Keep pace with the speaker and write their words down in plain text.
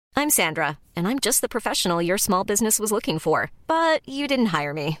I'm Sandra, and I'm just the professional your small business was looking for. But you didn't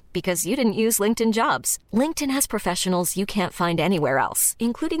hire me because you didn't use LinkedIn Jobs. LinkedIn has professionals you can't find anywhere else,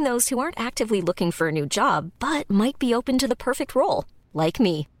 including those who aren't actively looking for a new job, but might be open to the perfect role, like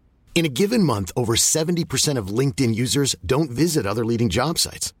me. In a given month, over 70% of LinkedIn users don't visit other leading job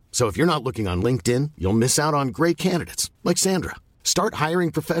sites. So if you're not looking on LinkedIn, you'll miss out on great candidates like Sandra. Start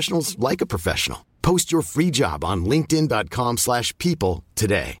hiring professionals like a professional. Post your free job on linkedin.com/people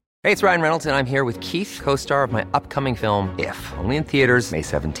today. Hey, it's Ryan Reynolds, and I'm here with Keith, co-star of my upcoming film, If, only in theaters May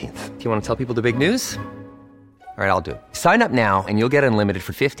 17th. Do you want to tell people the big news? All right, I'll do it. Sign up now and you'll get unlimited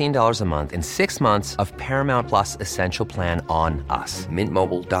for $15 a month and 6 months of Paramount Plus Essential Plan on us.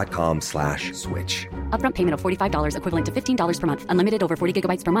 MintMobile.com/switch. Upfront payment of $45 equivalent to $15 per month. Unlimited over 40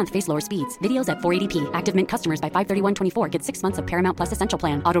 gigabytes per month. Face lower speeds. Videos at 480p. Active Mint customers by 531.24 get 6 months of Paramount Plus Essential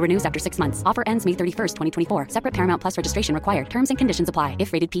Plan. Auto renews after 6 months. Offer ends May 31st, 2024. Separate Paramount Plus registration required. Terms and conditions apply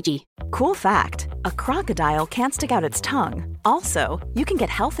if rated PG. Cool fact, a crocodile can't stick out its tongue. Also, you can get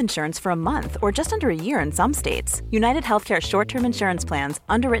health insurance for a month or just under a year in some states. United Healthcare short-term insurance plans,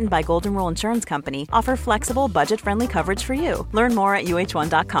 underwritten by Golden Rule Insurance Company, offer flexible, budget-friendly coverage for you. Learn more at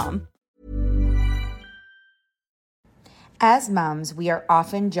uh1.com. As moms, we are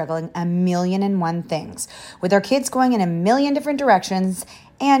often juggling a million and one things. With our kids going in a million different directions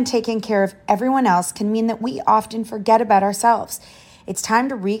and taking care of everyone else can mean that we often forget about ourselves. It's time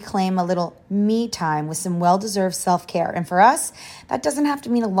to reclaim a little me time with some well-deserved self-care. And for us, that doesn't have to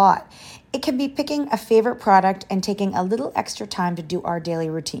mean a lot. It can be picking a favorite product and taking a little extra time to do our daily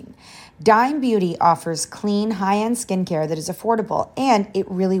routine. Dime Beauty offers clean, high-end skincare that is affordable, and it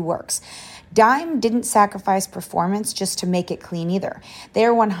really works. Dime didn't sacrifice performance just to make it clean either. They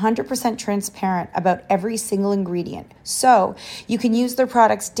are 100% transparent about every single ingredient, so you can use their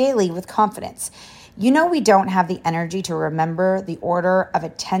products daily with confidence. You know we don't have the energy to remember the order of a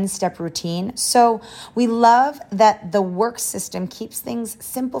 10-step routine, so we love that the work system keeps things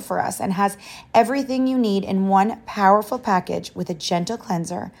simple for us and has everything you need in one powerful package with a gentle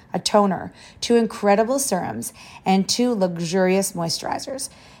cleanser, a toner, 2 incredible serums, and 2 luxurious moisturizers.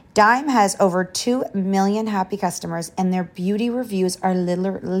 Dime has over 2 million happy customers, and their beauty reviews are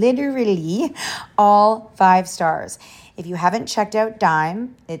literally all 5 stars. If you haven't checked out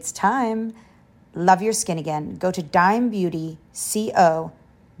Dime, it's time. Love your skin again. Go to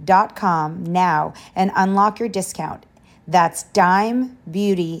dimebeautyco.com now and unlock your discount. That's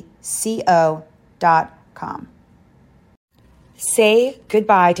dimebeautyco.com. Say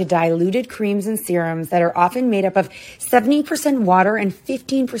goodbye to diluted creams and serums that are often made up of 70% water and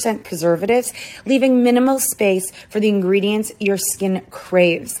 15% preservatives, leaving minimal space for the ingredients your skin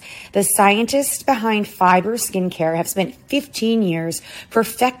craves. The scientists behind Fiber Skincare have spent 15 years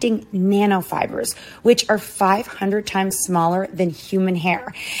perfecting nanofibers, which are 500 times smaller than human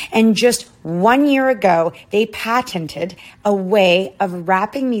hair. And just 1 year ago, they patented a way of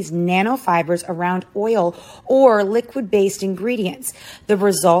wrapping these nanofibers around oil or liquid-based ingredients. The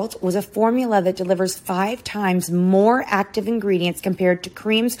result was a formula that delivers 5 times more active ingredients compared to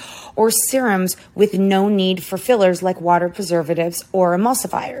creams or serums with no need for fillers like water preservatives or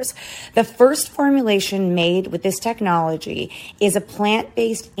emulsifiers. The first formulation made with this technology is a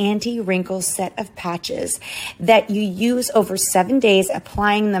plant-based anti-wrinkle set of patches that you use over 7 days,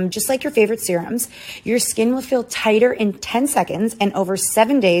 applying them just like your favorite serums. Your skin will feel tighter in 10 seconds, and over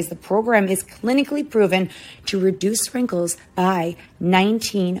 7 days, the program is clinically proven to reduce wrinkles by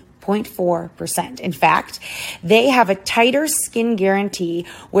 19.4%. In fact, they have a tighter skin guarantee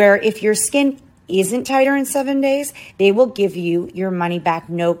where if your skin isn't tighter in 7 days, they will give you your money back,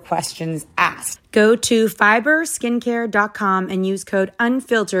 no questions asked. Go to fiberskincare.com and use code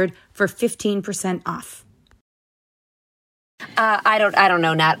UNFILTERED for 15% off. I don't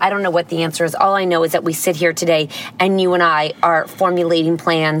know, Nat. I don't know what the answer is. All I know is that we sit here today and you and I are formulating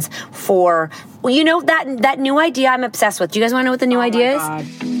plans for, well, you know, that new idea I'm obsessed with. Do you guys want to know what the new idea is?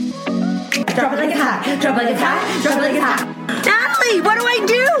 Drop it like a hat. Drop it like a hat. Drop it like a hat. Natalie, what do I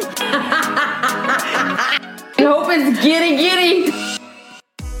do? I hope it's giddy.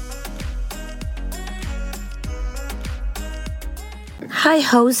 Hi,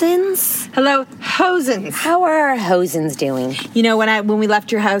 Hosens. Hello, Hosens. How are our Hosens doing? You know, when we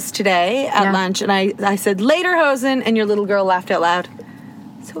left your house today at lunch, and I said, later, Hosen, and your little girl laughed out loud.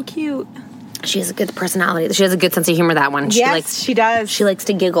 So cute. She has a good personality. She has a good sense of humor, that one. She does. She likes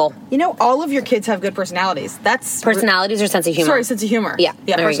to giggle. You know, all of your kids have good personalities. That's personalities or sense of humor? Sorry, sense of humor. Yeah,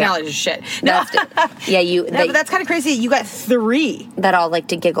 personalities are shit. No. But that's kind of crazy. You got 3 that all like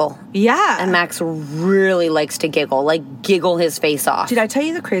to giggle. Yeah. And Max really likes to giggle, like giggle his face off. Did I tell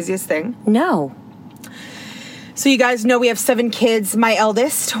you the craziest thing? No. So you guys know we have 7 kids. My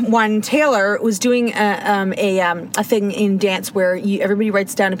eldest one, Taylor, was doing a thing in dance where everybody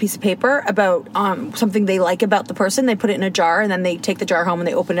writes down a piece of paper about something they like about the person. They put it in a jar, and then they take the jar home and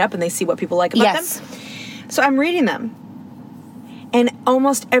they open it up and they see what people like about them. So I'm reading them, and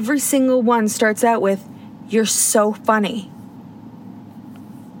almost every single one starts out with, "You're so funny."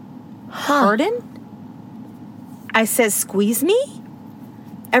 Pardon? I says, "Squeeze me?"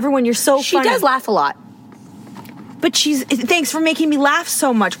 Everyone, you're so funny. She does laugh a lot. But thanks for making me laugh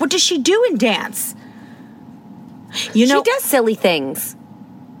so much. What does she do in dance? You know, she does silly things.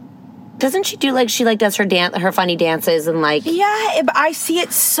 Doesn't she do she does her funny dances and Yeah, but I see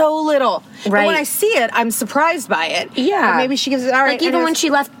it so little. Right. But when I see it, I'm surprised by it. Yeah. But maybe she gives it, all right. Even when she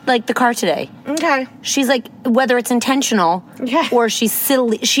left the car today. Okay. She's whether it's intentional Okay. or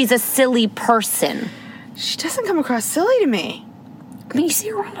she's a silly person. She doesn't come across silly to me. I mean, you see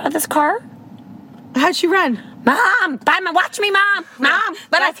her run out of this car? How'd she run? Mom, watch me, Mom.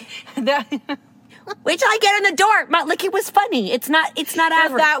 But wait till I get in the door. It was funny. It's not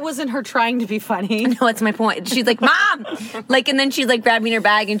average. That wasn't her trying to be funny. No, that's my point. She's like, Mom! And then she's grabbing her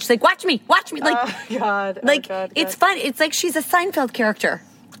bag and she's like, watch me. Oh, God. It's fun. It's like she's a Seinfeld character.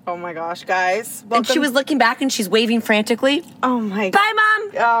 Oh, my gosh, guys. Welcome. And she was looking back and she's waving frantically. Oh, my. Bye,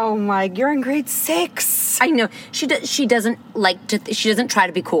 Mom! Oh, my. You're in grade 6. I know. She doesn't she doesn't try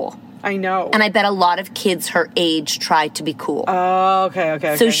to be cool. I know. And I bet a lot of kids her age try to be cool. Oh,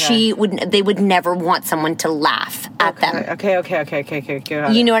 okay. So they would never want someone to laugh at them. Okay.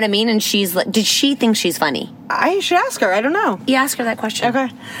 You know what I mean? And she's did she think she's funny? I should ask her. I don't know. You ask her that question.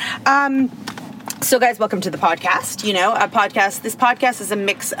 Okay. So, guys, welcome to the podcast. A podcast. This podcast is a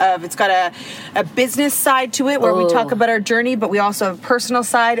mix of, it's got a business side to it where we talk about our journey, but we also have a personal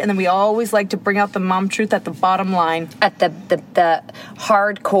side, and then we always like to bring out the mom truth at the bottom line. At the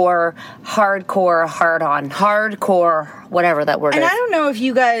hardcore, hard-on, hardcore, whatever that word is. And I don't know if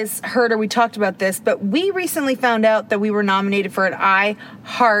you guys heard or we talked about this, but we recently found out that we were nominated for an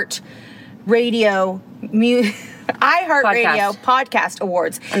iHeartRadio Podcast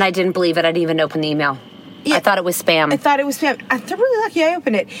Awards. And I didn't believe it. I didn't even open the email. Yeah. I thought it was spam. I'm really lucky I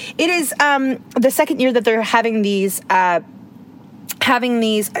opened it. It is the second year that they're having these. I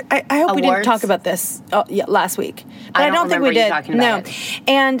hope awards? We didn't talk about this last week. But I don't think we did. No.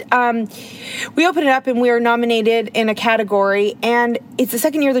 And we opened it up and we were nominated in a category. And it's the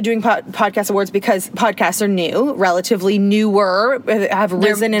second year they're doing podcast awards because podcasts are new, relatively newer, have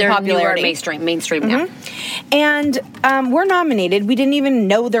risen in popularity. Newer, mainstream now. And we're nominated. We didn't even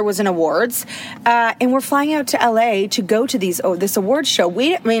know there was an awards. And we're flying out to LA to go to this awards show.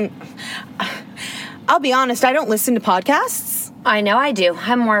 I'll be honest, I don't listen to podcasts. I know I do.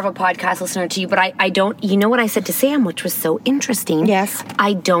 I'm more of a podcast listener to you, but I don't. You know what I said to Sam, which was so interesting? Yes.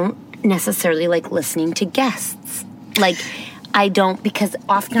 I don't necessarily like listening to guests. I don't, because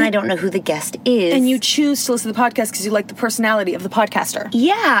often I don't know who the guest is. And you choose to listen to the podcast because you like the personality of the podcaster.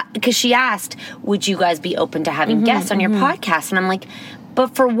 Yeah, because she asked, would you guys be open to having guests on your podcast? And I'm like,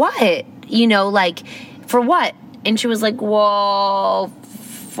 but for what? For what? And she was like, well...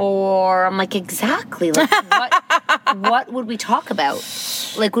 I'm like, exactly. What would we talk about?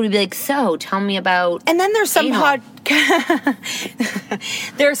 Would we be like, so tell me about... And then there's some there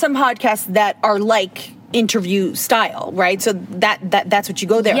are some podcasts that are like interview style, right? So that's what you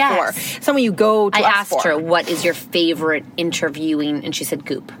go there for. Someone you go to. I asked her, what is your favorite interviewing? And she said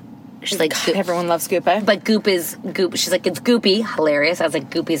Goop. She's like, God, everyone loves Goop, eh? But Goop is Goop. She's like, it's Goopy. Hilarious. I was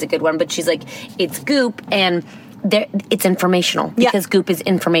like, Goopy is a good one. But she's like, it's Goop and... it's informational because Goop is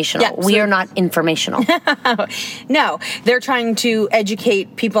informational. Yeah, we are not informational. No, they're trying to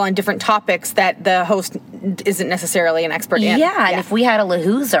educate people on different topics that the host isn't necessarily an expert in. Yeah, and if we had a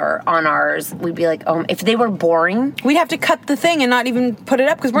Lahoozer on ours, we'd be like, if they were boring, we'd have to cut the thing and not even put it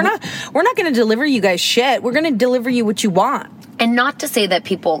up because we're not going to deliver you guys shit. We're going to deliver you what you want. And not to say that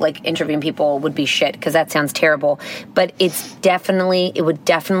people interviewing people would be shit because that sounds terrible, but it would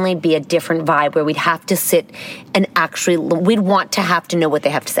definitely be a different vibe where we'd have to sit and we'd want to have to know what they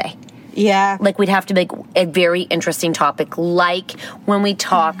have to say. Yeah. We'd have to make a very interesting topic. Like when we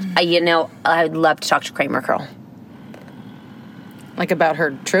talk, I'd love to talk to Kramer Curl. About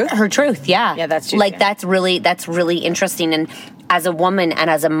her truth? Her truth, yeah. Yeah, that's true. That's really interesting. And as a woman and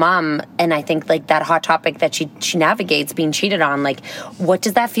as a mom, and I think that hot topic that she navigates being cheated on, what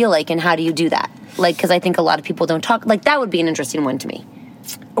does that feel like and how do you do that? Because I think a lot of people don't talk. That would be an interesting one to me.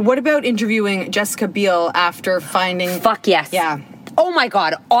 What about interviewing Jessica Biel after finding... Fuck yes. Yeah. Oh my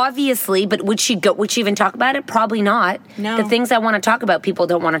God, obviously, but would she even talk about it? Probably not. No. The things I want to talk about, people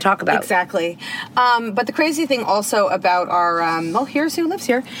don't want to talk about. Exactly. But the crazy thing also about our, here's who lives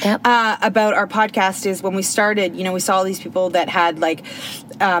here, Yep. About our podcast is when we started, we saw all these people that had like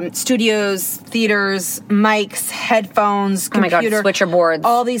studios, theaters, mics, headphones, computer. Oh my God, switcher boards.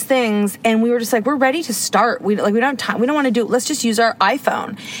 All these things. And we were just like, we're ready to start. We don't have time. We don't want to do it. Let's just use our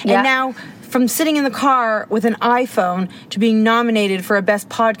iPhone. Yeah. And now, from sitting in the car with an iPhone to being nominated for a best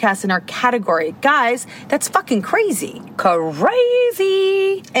podcast in our category. Guys, that's fucking crazy.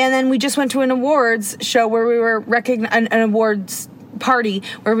 Crazy. And then we just went to an awards show where we were an awards party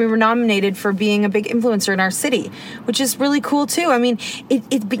where we were nominated for being a big influencer in our city, which is really cool too. I mean,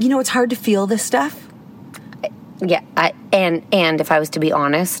 it's hard to feel this stuff. Yeah, and if I was to be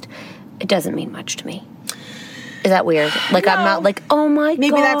honest, it doesn't mean much to me. Is that weird? Like, no. I'm not like, oh my God.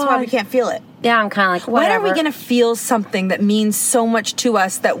 Maybe that's why we can't feel it. Yeah, I'm kind of like, whatever. When are we going to feel something that means so much to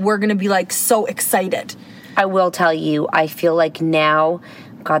us that we're going to be like so excited? I will tell you, I feel like now,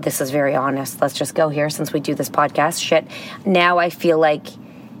 God, this is very honest. Let's just go here since we do this podcast shit. Now I feel like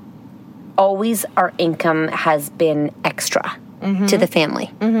always our income has been extra to the family.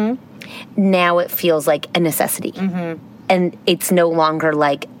 Mm-hmm. Now it feels like a necessity. Mm-hmm. And it's no longer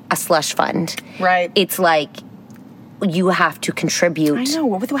like a slush fund. Right. It's like you have to contribute. I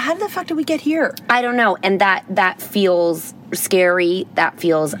know. How the fuck did we get here? I don't know. And that feels scary. That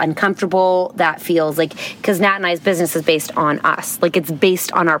feels uncomfortable. That feels like, because Nat and I's business is based on us. Like, it's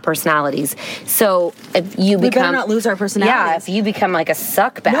based on our personalities. So if you we become... better not lose our personalities. Yeah, if you become like a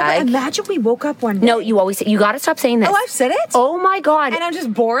suck bag... No, but imagine we woke up one day... No, you always say... You got to stop saying this. Oh, I've said it? Oh, my God. And I'm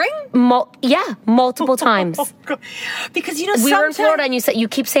just boring? Multiple times. Because, we were in Florida and you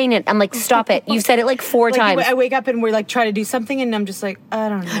keep saying it. I'm like, stop it. You've said it like 4 times. I wake up and we're like, try to do something and I'm just like, I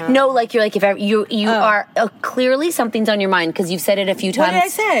don't know. No, like, you're like, if ever, you are... clearly something's on your mind because you've said it a few times. What did I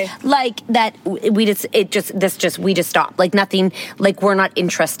say? Like that we just stopped. Like nothing, like we're not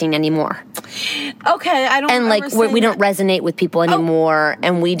interesting anymore. Okay, I don't. And like we don't resonate with people anymore,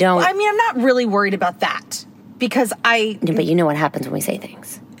 and we don't. I mean, I'm not really worried about that because But you know what happens when we say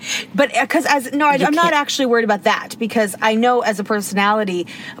things. But because I'm not actually worried about that because I know as a personality,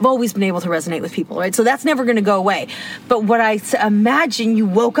 I've always been able to resonate with people, right? So that's never going to go away. But what I imagine, you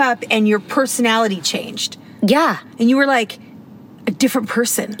woke up and your personality changed. Yeah, and you were like a different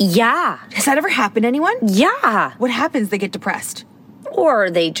person. Yeah. Has that ever happened to anyone? Yeah. What happens? They get depressed.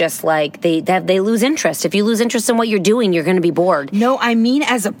 Or they just like, they lose interest. If you lose interest in what you're doing, you're going to be bored. No, I mean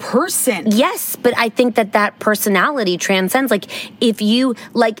as a person. Yes, but I think that personality transcends. Like, if you,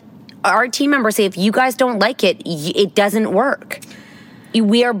 like, our team members say, if you guys don't like it, it doesn't work.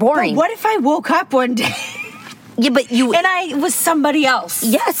 We are boring. But what if I woke up one day... Yeah, but you... And I was somebody else.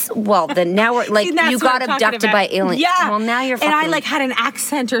 Yes. Well, then now we're like, you got abducted by aliens. Yeah. Well, now you're fucking... And I like had an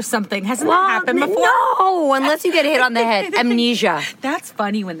accent or something. Hasn't that happened before? No, unless you get hit on the head. Amnesia. That's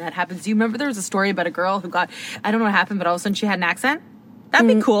funny when that happens. Do you remember there was a story about a girl who got... I don't know what happened, but all of a sudden she had an accent? That'd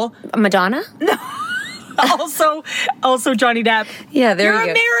be cool. Madonna? No. Also Johnny Depp. Yeah, there you go.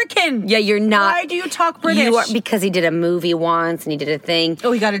 You're American. Yeah, you're not. Why do you talk British? You are, because he did a movie once and he did a thing.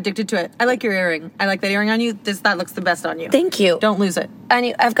 Oh, he got addicted to it. I like your earring. I like that earring on you. That looks the best on you. Thank you. Don't lose it.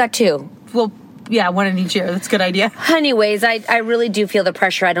 I've got 2. Well, yeah, one in each ear. That's a good idea. Anyways, I really do feel the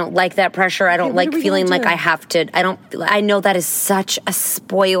pressure. I don't like that pressure. I don't like feeling like I have to. I know that is such a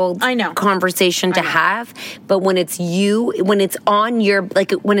spoiled conversation to have. But when it's you, when it's on your,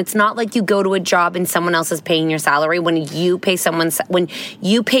 like, when it's not like you go to a job and someone else is paying your salary, when you pay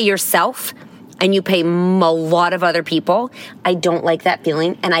yourself and you pay a lot of other people, I don't like that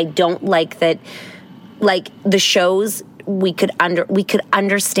feeling. And I don't like that, like, the shows... We could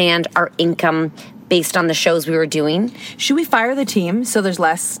understand our income based on the shows we were doing. Should we fire the team so there's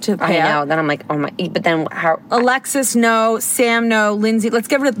less to pay out? I know. Then I'm like, oh my. But then how? Alexis, no. Sam, no. Lindsay, let's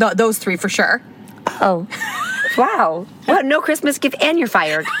get rid of those 3 for sure. Oh, wow. Well, no Christmas gift and you're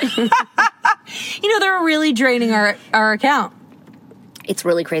fired. They're really draining our account. It's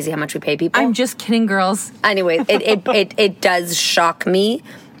really crazy how much we pay people. I'm just kidding, girls. Anyway, it does shock me.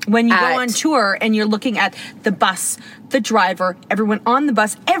 When you go on tour and you're looking at the bus, the driver, everyone on the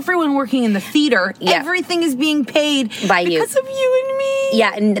bus, everyone working in the theater, everything is being paid by you. Because of you and me.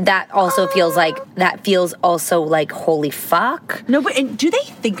 Yeah, and that also feels like, holy fuck. No, but and do they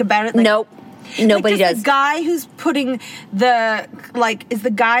think about it? Like, nope. Nobody does. The guy who's putting is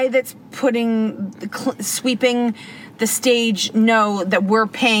the guy that's sweeping the stage know that we're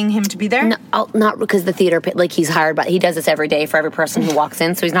paying him to be there? No, not because the theater, like he's hired, but he does this every day for every person who walks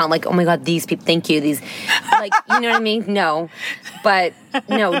in. So he's not like, oh my God, these people, thank you. These, like, you know what I mean? No, but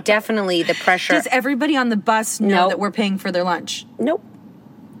no, definitely the pressure. Does everybody on the bus know that we're paying for their lunch? Nope.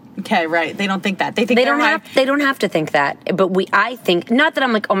 Okay, right. They don't think that. They think they don't have to think that. But I think, not that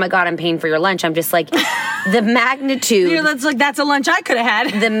I'm like, oh my God, I'm paying for your lunch. I'm just like, the magnitude. That's a lunch I could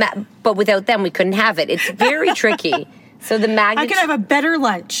have had. But without them, we couldn't have it. It's very tricky. So the magnitude. I could have a better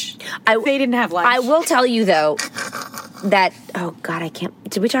lunch. If they didn't have lunch. I will tell you though that, oh God, I can't.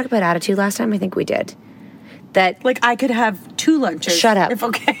 Did we talk about attitude last time? I think we did. That like I could have 2 lunches. Shut up. If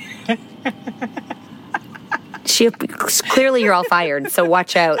okay. Clearly you're all fired, so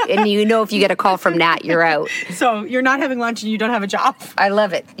watch out. And you know if you get a call from Nat, you're out. So you're not having lunch and you don't have a job. I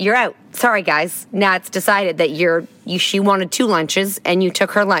love it. You're out. Sorry, guys. Nat's decided that she wanted 2 lunches and you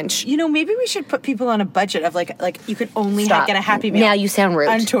took her lunch. You know, maybe we should put people on a budget of like you could only get a Happy Meal. Now you sound rude.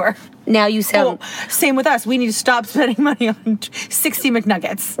 On tour. Now you sound... same with us. We need to stop spending money on 60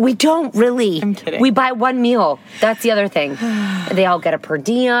 McNuggets. We don't really. I'm kidding. We buy 1 meal. That's the other thing. They all get a per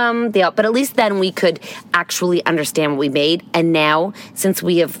diem. But at least then we could actually understand what we made. And now, since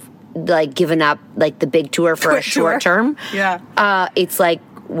we have like given up like the big tour for a short term, it's like,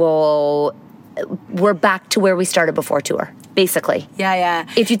 well, we're back to where we started before tour, basically. Yeah.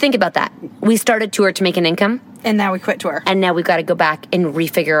 If you think about that, we started tour to make an income. And now we quit tour. And now we've got to go back and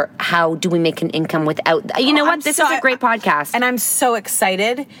refigure how do we make an income without... You know what? This is a great podcast. And I'm so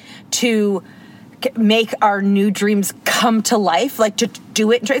excited to make our new dreams come to life. Like, to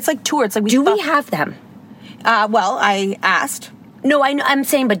do it. It's like tour. It's like we have them? Well, I asked. No, I'm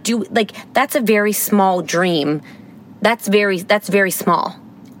saying, but that's a very small dream. That's very small.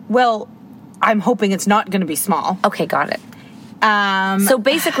 Well, I'm hoping it's not going to be small. Okay, got it. So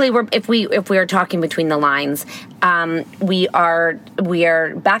basically, if we are talking between the lines, we are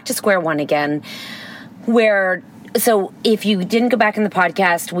back to square one again. So if you didn't go back in the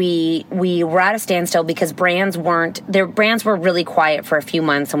podcast, we were at a standstill because brands were really quiet for a few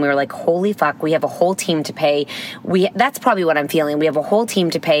months, and we were like, holy fuck, we have a whole team to pay. That's probably what I'm feeling. We have a whole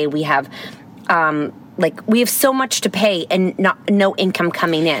team to pay. We have we have so much to pay and no income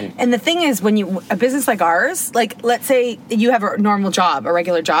coming in. And the thing is, when a business like ours, like let's say you have a normal job, a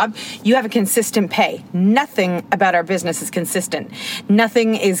regular job, you have a consistent pay. Nothing about our business is consistent.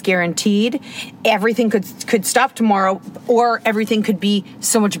 Nothing is guaranteed. Everything could stop tomorrow, or everything could be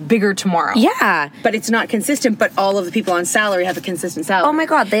so much bigger tomorrow. Yeah. But it's not consistent, but all of the people on salary have a consistent salary. Oh my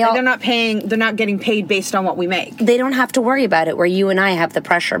God, they're not getting paid based on what we make. They don't have to worry about it, where you and I have the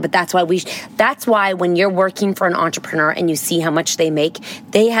pressure, but that's why when you're working for an entrepreneur and you see how much they make,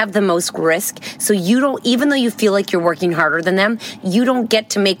 they have the most risk. So even though you feel like you're working harder than them, you don't get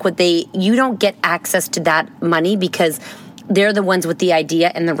to make you don't get access to that money because they're the ones with the idea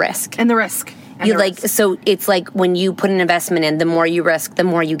and the risk. So it's like when you put an investment in, the more you risk, the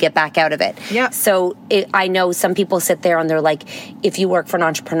more you get back out of it. Yeah. So I know some people sit there and they're like, if you work for an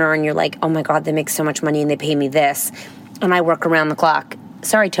entrepreneur and you're like, oh my God, they make so much money and they pay me this, and I work around the clock.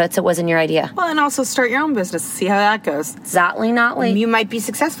 Sorry, Toots, it wasn't your idea. Well, and also start your own business, see how that goes. Zotly, notly. You might be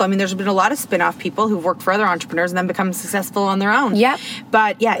successful. I mean, there's been a lot of spin-off people who've worked for other entrepreneurs and then become successful on their own. Yep.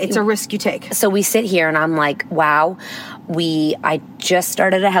 But yeah, it's a risk you take. So we sit here and I'm like, wow, I just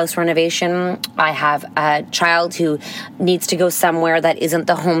started a house renovation. I have a child who needs to go somewhere that isn't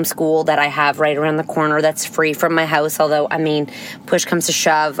the homeschool that I have right around the corner that's free from my house. Although, I mean, push comes to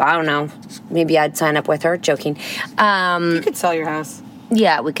shove, I don't know. Maybe I'd sign up with her. Joking. You could sell your house.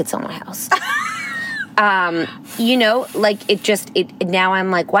 Yeah, we could sell my house. Now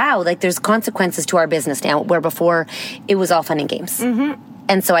I'm like, wow, like there's consequences to our business now, where before it was all fun and games. Mm-hmm.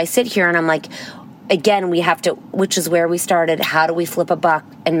 And so I sit here and I'm like, again, we have to, which is where we started. How do we flip a buck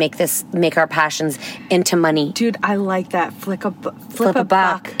and make our passions into money? Dude, I like that. Flip a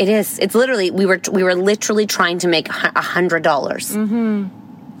buck. It is. It's literally, we were literally trying to make $100. Mm-hmm.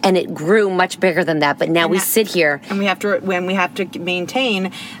 And it grew much bigger than that. But now we sit here. And we have to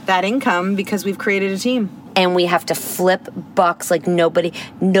maintain that income because we've created a team. And we have to flip bucks like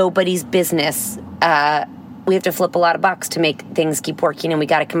nobody's business. We have to flip a lot of bucks to make things keep working. And we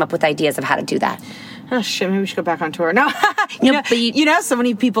got to come up with ideas of how to do that. Oh, shit. Maybe we should go back on tour. No. you know, so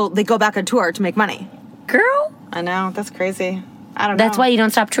many people, they go back on tour to make money. Girl. I know. That's crazy. I don't know. That's why you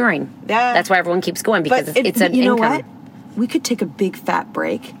don't stop touring. Yeah. That's why everyone keeps going, because it's an income. You know what? We could take a big fat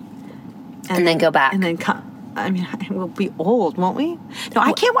break. And then go back. And then come. I mean, we'll be old, won't we? No,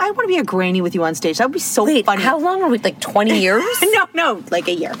 I can't. I want to be a granny with you on stage. That would be so funny. How long are we? Like 20 years? No, like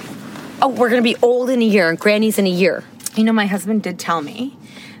a year. Oh, we're going to be old in a year and grannies in a year. You know, my husband did tell me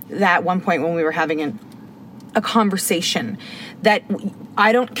that at one point when we were having a conversation that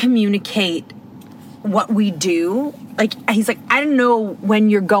I don't communicate what we do. Like, he's like, I don't know when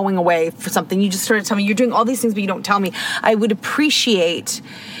you're going away for something. You just sort of tell me you're doing all these things, but you don't tell me. I would appreciate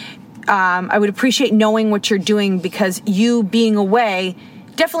knowing what you're doing, because you being away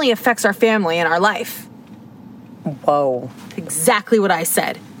definitely affects our family and our life. Whoa. Exactly what I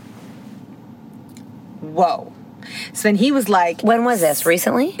said. Whoa. So then he was like... When was this?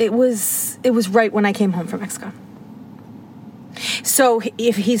 Recently? It was right when I came home from Mexico. So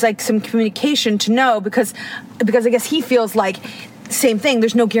if he's like some communication to know, because I guess he feels like same thing,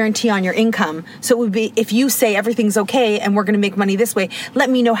 there's no guarantee on your income. So it would be, if you say everything's okay and we're going to make money this way, let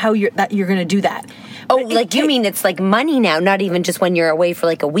me know how you're going to do that. Oh, but you mean it's like money now, not even just when you're away for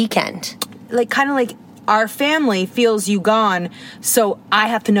like a weekend. Like, kind of like our family feels you gone, so I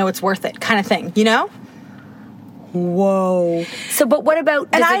have to know it's worth it, kind of thing, you know? Whoa. So, but what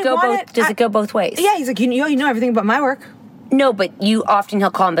about, does it go both ways? Yeah, he's like, you know everything about my work. No, but he'll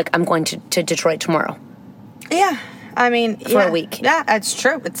call him like, I'm going to Detroit tomorrow. Yeah. I mean, for a week. Yeah, that's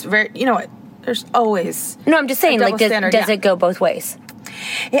true. It's very, you know what? There's always. No, I'm just saying, like, does it go both ways?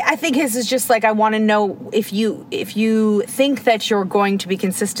 I think his is just like, I want to know if you think that you're going to be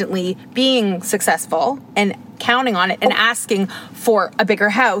consistently being successful and counting on it and asking for a bigger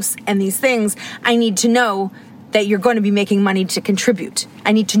house and these things, I need to know that you're going to be making money to contribute.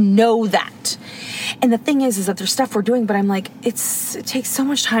 I need to know that. And the thing is that there's stuff we're doing, but I'm like, it takes so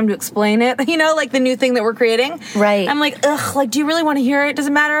much time to explain it, you know, like the new thing that we're creating. Right. I'm like, ugh, like, do you really want to hear it? Does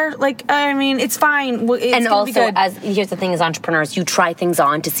it matter? Like, I mean, it's fine. It's and also, be good. here's the thing, as entrepreneurs, you try things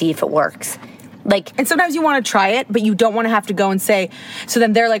on to see if it works. Like, and sometimes you want to try it, but you don't want to have to go and say, so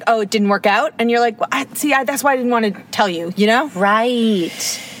then they're like, oh, it didn't work out. And you're like, well, that's why I didn't want to tell you, you know? Right.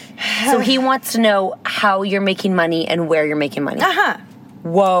 So he wants to know how you're making money and where you're making money. Uh-huh.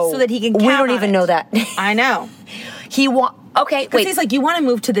 Whoa. So that he can count We don't on even it. know that. I know. Okay, wait. He's like, you want to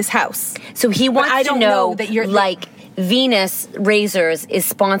move to this house. So he wants to know that you're like Venus Razors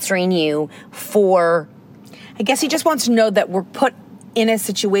is sponsoring you for... I guess he just wants to know that we're put in a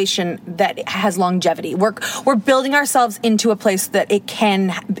situation that has longevity. We're building ourselves into a place that it can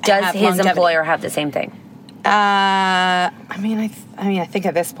have Does his longevity. employer have the same thing? I think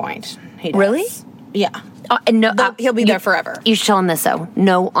at this point he does. Really? Yeah. He'll be there forever. You should tell him this, though.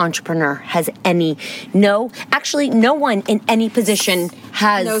 No entrepreneur has no one in any position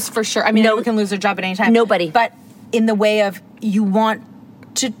has... knows for sure. I mean, anyone can lose their job at any time. Nobody. But in the way of, you want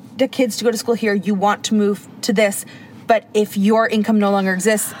the kids to go to school here, you want to move to this, but if your income no longer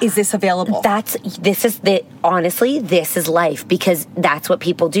exists, is this available? Honestly, this is life, because that's what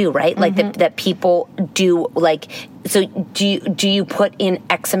people do, right? Like that people do, like, so do you put in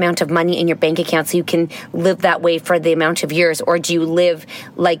X amount of money in your bank account so you can live that way for the amount of years, or do you live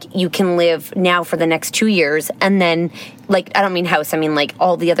like you can live now for the next 2 years, and then, like, I don't mean house, I mean like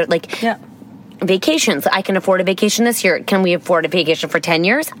all the other, like, yeah. Vacations. I can afford a vacation this year. Can we afford a vacation for 10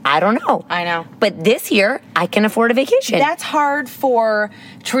 years? I don't know. I know. But this year, I can afford a vacation. That's hard for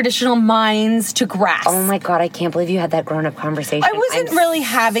traditional minds to grasp. Oh my God, I can't believe you had that grown-up conversation. I wasn't really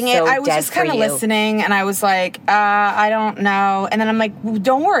having it. I was just kind of listening, and I was like, I don't know. And then I'm like, well,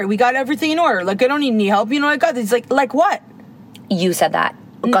 don't worry, we got everything in order. Like, I don't need any help. You know, I got this. He's like what? You said that.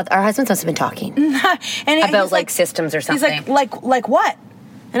 God, our husbands must have been talking. And about like systems or something. He's like what?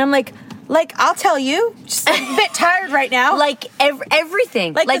 And I'm like, I'll tell you. Just a bit tired right now. Like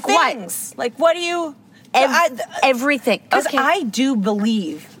everything. Like what? Things. Like, what do you... everything. Because okay. I do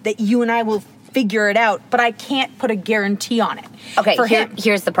believe that you and I will figure it out, but I can't put a guarantee on it. Okay, for him.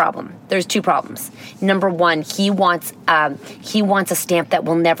 Here's the problem. There's two problems. Number one, he wants a stamp that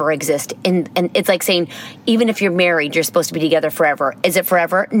will never exist, and it's like saying, even if you're married, you're supposed to be together forever. Is it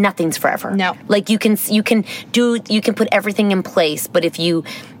forever? Nothing's forever. No. Like you can put everything in place, but if you...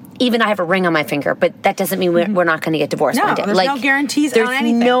 Even I have a ring on my finger, but that doesn't mean we're not going to get divorced one day. There's no guarantees on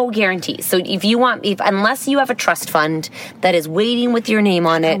anything. There's no guarantees. So unless you have a trust fund that is waiting with your name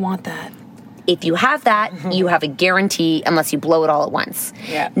on it. I want that. If you have that, you have a guarantee unless you blow it all at once.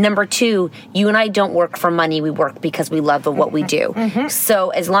 Yeah. Number two, you and I don't work for money. We work because we love what we do.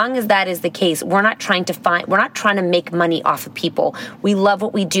 So as long as that is the case, we're not trying to make money off of people. We love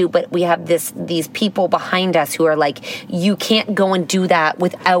what we do, but we have these people behind us who are like, you can't go and do that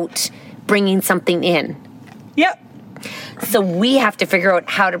without bringing something in. Yep. So we have to figure out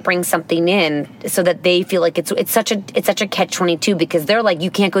how to bring something in so that they feel like it's such a catch-22, because they're like,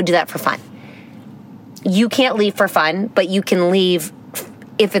 you can't go do that for fun. You can't leave for fun, but you can leave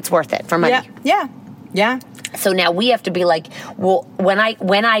if it's worth it for money. Yeah. So now we have to be like, well, when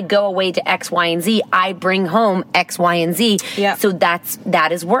I go away to X, Y, and Z, I bring home X, Y, and Z. Yeah. So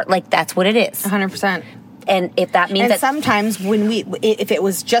that is worth, like, that's what it is. 100%. And if that means and sometimes if it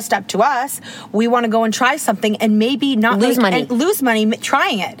was just up to us, we want to go and try something and maybe not lose money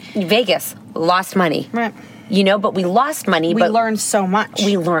trying it. Vegas lost money. Right. You know, but we lost money. We learned so much.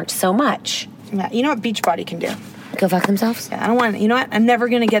 We learned so much. Yeah. You know what Beachbody can do? Go fuck themselves? Yeah, I don't want, you know what? I'm never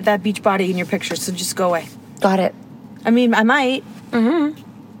going to get that Beachbody in your picture, so just go away. Got it. I mean, I might. Mm-hmm.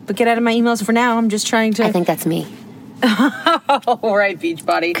 But get out of my emails for now. I'm just trying to... I think that's me. Oh, right,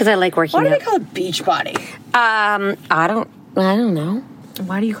 Beachbody. Because I like working out. Why do they call it Beachbody? I don't know.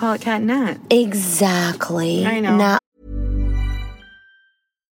 Why do you call it Cat and Nat? Exactly. I know.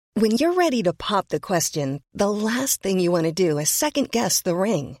 When you're ready to pop the question, the last thing you want to do is second-guess the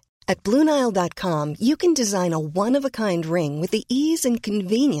ring. At BlueNile.com, you can design a one-of-a-kind ring with the ease and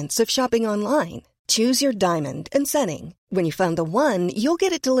convenience of shopping online. Choose your diamond and setting. When you find the one, you'll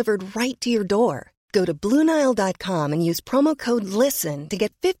get it delivered right to your door. Go to BlueNile.com and use promo code LISTEN to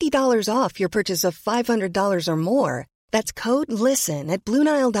get $50 off your purchase of $500 or more. That's code LISTEN at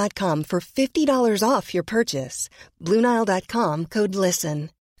BlueNile.com for $50 off your purchase. BlueNile.com, code LISTEN.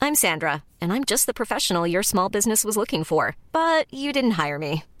 I'm Sandra, and I'm just the professional your small business was looking for. But you didn't hire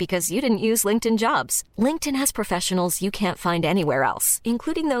me because you didn't use LinkedIn Jobs. LinkedIn has professionals you can't find anywhere else,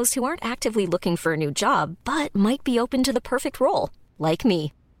 including those who aren't actively looking for a new job, but might be open to the perfect role, like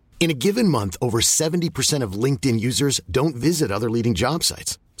me. In a given month, over 70% of LinkedIn users don't visit other leading job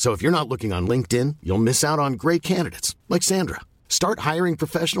sites. So if you're not looking on LinkedIn, you'll miss out on great candidates like Sandra. Start hiring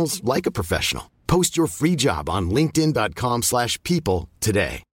professionals like a professional. Post your free job on linkedin.com/people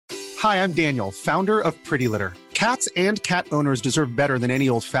today. Hi, I'm Daniel, founder of Pretty Litter. Cats and cat owners deserve better than any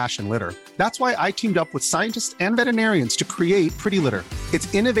old-fashioned litter. That's why I teamed up with scientists and veterinarians to create Pretty Litter.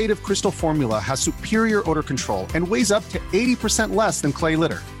 Its innovative crystal formula has superior odor control and weighs up to 80% less than clay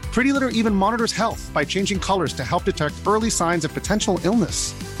litter. Pretty Litter even monitors health by changing colors to help detect early signs of potential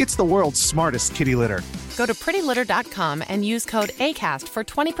illness. It's the world's smartest kitty litter. Go to prettylitter.com and use code ACAST for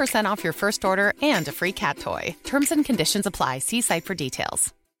 20% off your first order and a free cat toy. Terms and conditions apply. See site for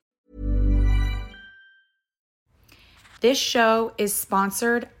details. This show is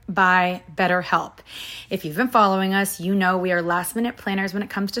sponsored by BetterHelp. If you've been following us, you know we are last-minute planners when it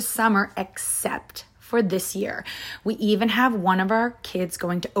comes to summer, except for this year. We even have one of our kids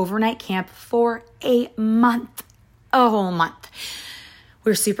going to overnight camp for a month, a whole month.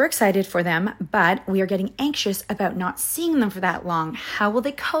 We're super excited for them, but we are getting anxious about not seeing them for that long. How will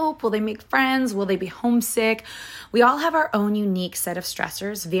they cope? Will they make friends? Will they be homesick? We all have our own unique set of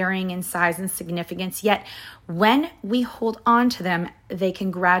stressors, varying in size and significance, yet when we hold on to them, they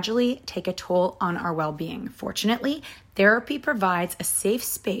can gradually take a toll on our well-being. Fortunately, therapy provides a safe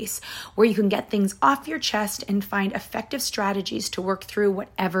space where you can get things off your chest and find effective strategies to work through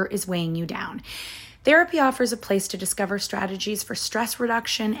whatever is weighing you down. Therapy offers a place to discover strategies for stress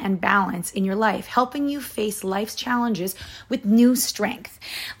reduction and balance in your life, helping you face life's challenges with new strength.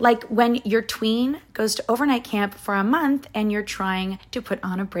 Like when your tween goes to overnight camp for a month and you're trying to put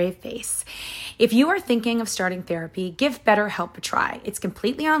on a brave face. If you are thinking of starting therapy, give BetterHelp a try. It's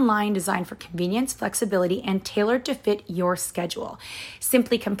completely online, designed for convenience, flexibility, and tailored to fit your schedule.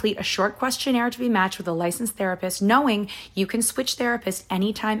 Simply complete a short questionnaire to be matched with a licensed therapist, knowing you can switch therapists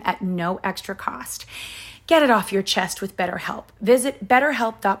anytime at no extra cost. Get it off your chest with BetterHelp. Visit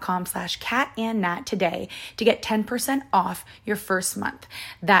betterhelp.com/catandnat today to get 10% off your first month.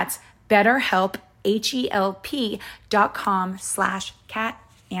 That's BetterHelp,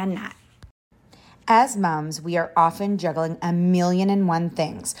 HELP.com/catandnat. As moms, we are often juggling a million and one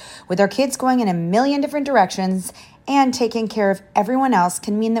things. With our kids going in a million different directions and taking care of everyone else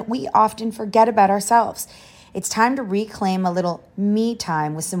can mean that we often forget about ourselves. It's time to reclaim a little me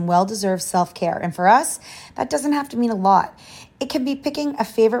time with some well-deserved self-care. And for us, that doesn't have to mean a lot. It can be picking a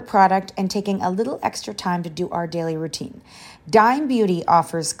favorite product and taking a little extra time to do our daily routine. Dime Beauty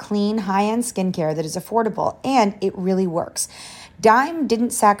offers clean, high-end skincare that is affordable, and it really works. Dime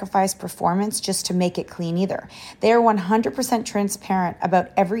didn't sacrifice performance just to make it clean either. They are 100% transparent about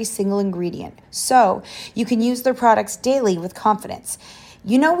every single ingredient, so you can use their products daily with confidence.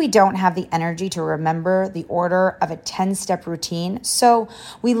 You know we don't have the energy to remember the order of a 10-step routine, so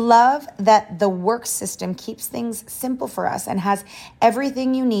we love that the work system keeps things simple for us and has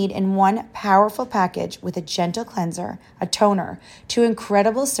everything you need in one powerful package with a gentle cleanser, a toner, 2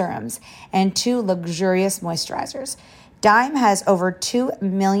 incredible serums, and 2 luxurious moisturizers. Dime has over 2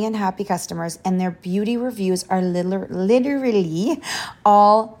 million happy customers, and their beauty reviews are literally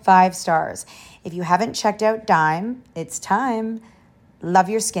all 5 stars. If you haven't checked out Dime, it's time. Love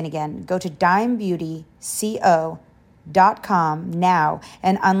your skin again. Go to dimebeautyco.com now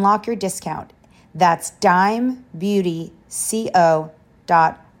and unlock your discount. That's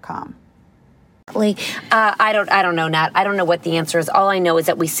dimebeautyco.com. I don't know, Nat. I don't know what the answer is. All I know is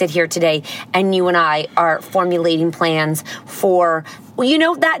that we sit here today and you and I are formulating plans for,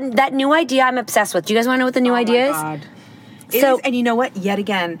 that new idea I'm obsessed with. Do you guys want to know what the new idea is? God. And you know what? Yet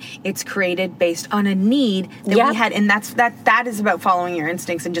again, it's created based on a need that we had, and that is about following your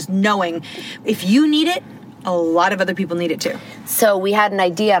instincts and just knowing if you need it, a lot of other people need it too. So we had an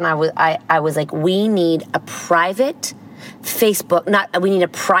idea, and I was like, we need a private we need a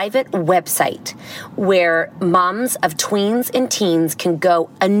private website where moms of tweens and teens can go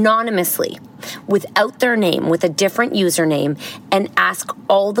anonymously without their name, with a different username, and ask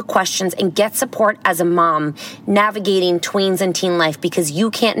all the questions and get support as a mom navigating tweens and teen life, because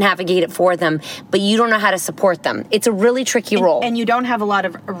you can't navigate it for them, but you don't know how to support them. It's a really tricky role. And you don't have a lot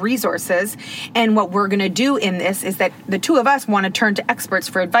of resources. And what we're going to do in this is that the two of us want to turn to experts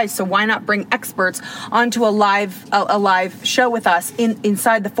for advice. So why not bring experts onto a live show with us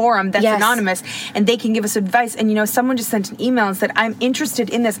inside the forum that's anonymous, and they can give us advice. And someone just sent an email and said, I'm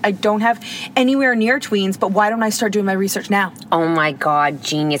interested in this. I don't have anywhere near tweens, but why don't I start doing my research now? Oh my God,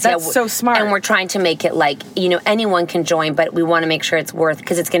 genius. That's so smart. And we're trying to make it like, anyone can join, but we want to make sure it's worth,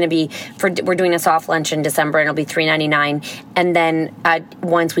 because it's going to be, we're doing a soft lunch in December, and it'll be $3.99. And then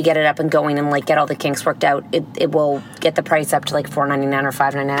once we get it up and going and get all the kinks worked out, it will get the price up to $4.99 or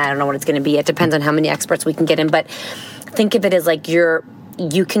 $5.99. I don't know what it's going to be. It depends on how many experts we can get in, but think of it as like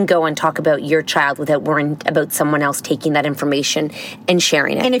you can go and talk about your child without worrying about someone else taking that information and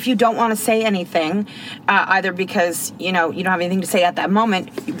sharing it. And if you don't want to say anything, either because, you don't have anything to say at that moment,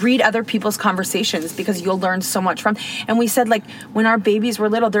 read other people's conversations, because you'll learn so much from. And we said, when our babies were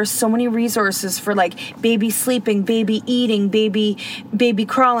little, there's so many resources for, baby sleeping, baby eating, baby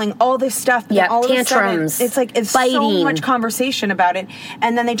crawling, all this stuff. Yeah, all tantrums. It's biting. So much conversation about it.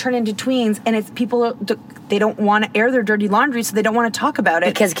 And then they turn into tweens, and it's people, they don't want to air their dirty laundry, so they don't want to talk about it.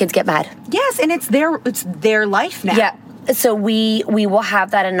 Because kids get mad. Yes, and it's their life now. Yeah. So we will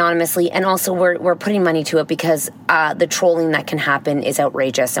have that anonymously, and also we're putting money to it because the trolling that can happen is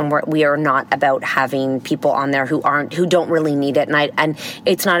outrageous, and we are not about having people on there who don't really need it, and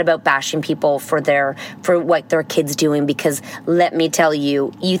it's not about bashing people for what their kid's doing, because let me tell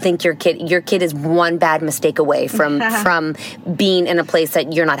you, you think your kid is one bad mistake away from being in a place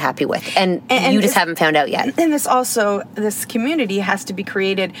that you're not happy with, and you just haven't found out yet. And this community has to be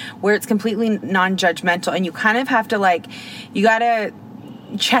created where it's completely non-judgmental, and you kind of have to you gotta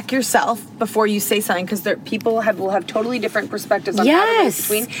check yourself before you say something, because people will have totally different perspectives on how to raise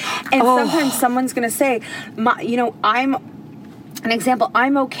between. And sometimes someone's gonna say, an example,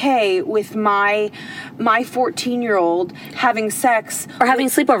 I'm okay with my 14-year-old having sex or having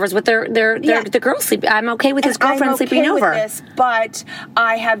sleepovers with the girls sleep. I'm okay with his girlfriend sleeping over. With this, but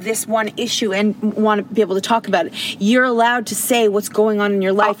I have this one issue and want to be able to talk about it. You're allowed to say what's going on in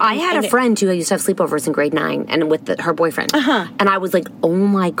your life. I had a friend who used to have sleepovers in grade 9 and with her boyfriend. And I was like, oh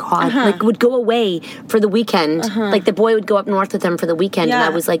my God, would go away for the weekend. The boy would go up north with them for the weekend. And I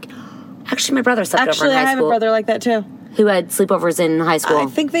was like, actually, my brother slept over in high school. Actually, I have a brother like that too. Who had sleepovers in high school. I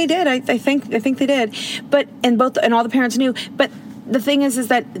think they did. I think they did. But and all the parents knew. But the thing is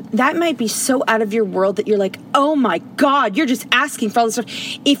that might be so out of your world that you're like, oh my God, you're just asking for all this stuff.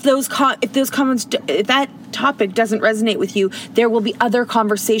 If that topic doesn't resonate with you, there will be other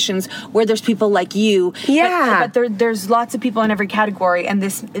conversations where there's people like you. Yeah. But there's lots of people in every category, and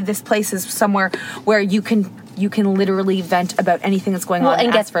this place is somewhere where you can literally vent about anything that's going on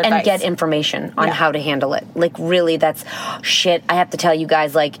and get information on how to handle it. Really, that's shit. I have to tell you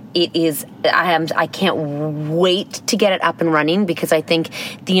guys, it is. I can't wait to get it up and running, because I think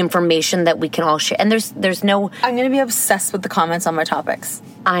the information that we can all share, and there's no. I'm gonna be obsessed with the comments on my topics.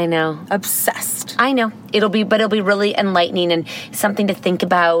 I know. Obsessed. I know. It'll be really enlightening and something to think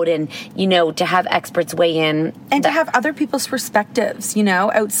about, and, to have experts weigh in. And to have other people's perspectives,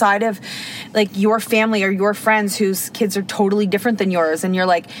 outside of, your family or your friends whose kids are totally different than yours. And you're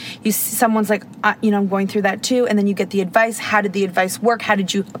someone's like, I'm going through that too. And then you get the advice. How did the advice work? How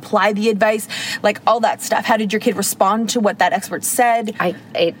did you apply the advice? All that stuff. How did your kid respond to what that expert said?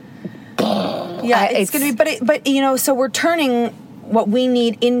 It's going to be, but so we're turning what we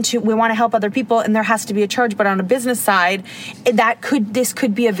need we want to help other people, and there has to be a charge. But on a business side, this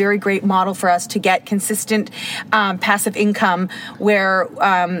could be a very great model for us to get consistent passive income where,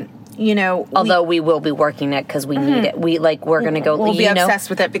 although we will be working it because we need it. We're going to go. We'll be obsessed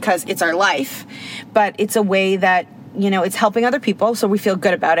with it because it's our life, but it's a way that, it's helping other people, so we feel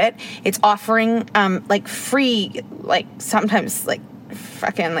good about it. It's offering free, sometimes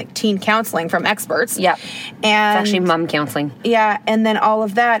fucking teen counseling from experts. Yeah. And it's actually mom counseling. Yeah, and then all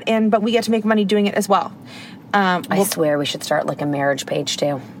of that, but we get to make money doing it as well. I swear we should start a marriage page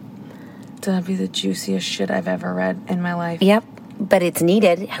too. That'd be the juiciest shit I've ever read in my life. Yep. But it's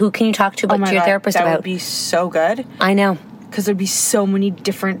needed. Who can you talk to but to your therapist about? That would be so good. I know. Because there'd be so many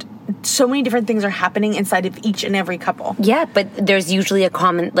different things are happening inside of each and every couple. Yeah, but there's usually a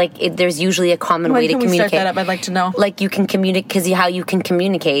common way to communicate. When we start that up? I'd like to know. Like you can communicate, because how you can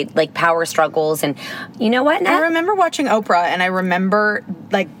communicate, like power struggles, and you know what? I remember watching Oprah, and I remember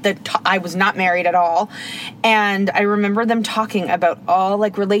I was not married at all, and I remember them talking about all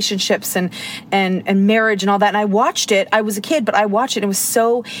like relationships and marriage and all that. And I watched it. I was a kid, but I watched it. It was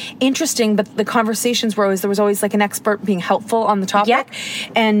so interesting. But the conversations were there was always like an expert being helpful on the topic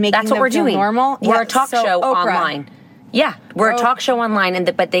and making. That's what we're doing. Normal. We're a talk show online. Yeah, we're a talk show online,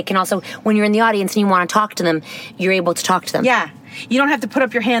 but they can also, when you're in the audience and you want to talk to them, you're able to talk to them. Yeah, you don't have to put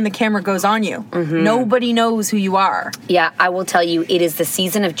up your hand; the camera goes on you. Mm-hmm. Nobody knows who you are. Yeah, I will tell you, it is the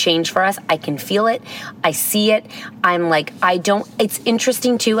season of change for us. I can feel it. I see it. I'm like, it's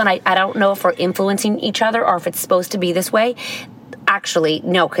interesting too, and I don't know if we're influencing each other or if it's supposed to be this way. Actually,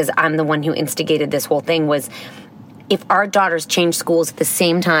 no, because I'm the one who instigated this whole thing was, if our daughters change schools at the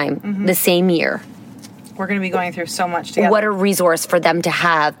same time, the same year, we're going to be going through so much together. What a resource for them to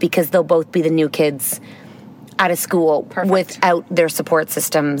have, because they'll both be the new kids out of school. Perfect. Without their support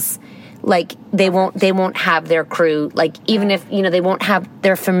systems. Like they won't have their crew. Like even if they won't have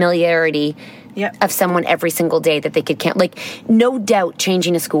their familiarity of someone every single day that they could count. Like no doubt,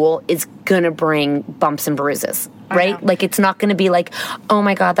 changing a school is gonna bring bumps and bruises, right? Like it's not gonna be like, oh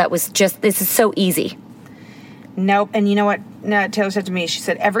my God, this is so easy. Nope. And you know what Taylor said to me? She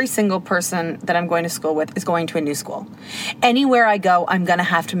said, every single person that I'm going to school with is going to a new school. Anywhere I go, I'm going to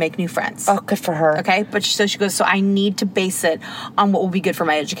have to make new friends. Oh, good for her. Okay? But she goes, so I need to base it on what will be good for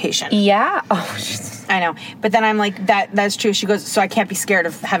my education. Yeah. Oh, I know. But then I'm like, that's true. She goes, so I can't be scared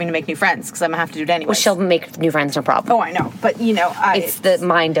of having to make new friends because I'm going to have to do it anyway. Well, she'll make new friends, no problem. Oh, I know. But, it's the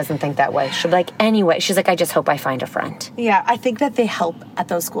mind doesn't think that way. She'll be like, anyway. She's like, I just hope I find a friend. Yeah, I think that they help at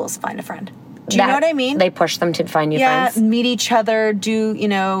those schools find a friend. Do you know what I mean? They push them to find new friends. Yeah, meet each other,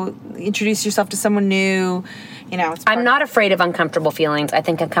 introduce yourself to someone new. I'm not afraid of uncomfortable feelings. I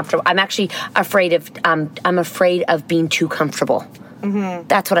think I'm actually afraid of, I'm afraid of being too comfortable. Mm-hmm.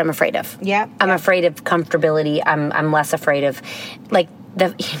 That's what I'm afraid of. Yeah. I'm afraid of comfortability. I'm less afraid of, like,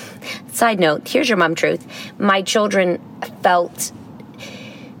 the side note, here's your mom truth. My children felt,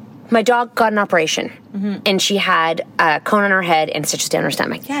 my dog got an operation, and she had a cone on her head and stitches down her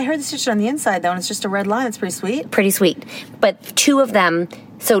stomach. Yeah, I heard the stitches on the inside, though, and it's just a red line. It's pretty sweet. Pretty sweet. But two of them,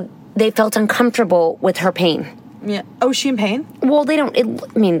 so they felt uncomfortable with her pain. Yeah. Oh, is she in pain? Well, they don't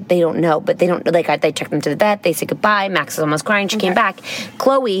know, but they don't, like, they took them to the vet, they said goodbye, Max was almost crying, she came back.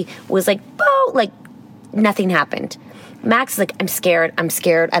 Chloe was like, oh, like, nothing happened. Max is like, I'm scared,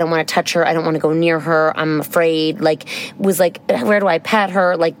 I don't want to touch her, I don't want to go near her, I'm afraid, like, was like, where do I pet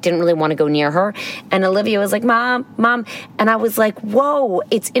her, like, didn't really want to go near her, and Olivia was like, Mom, and I was like, whoa,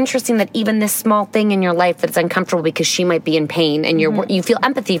 it's interesting that even this small thing in your life that's uncomfortable because she might be in pain, and you feel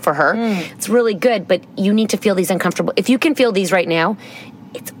empathy for her, it's really good, but you need to feel these uncomfortable, if you can feel these right now,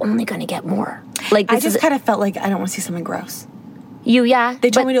 it's only going to get more. Like, I just kind of felt like I don't want to see something gross.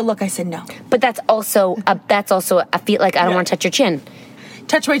 They told me to look. I said no. But that's also I feel like I don't want to touch your chin.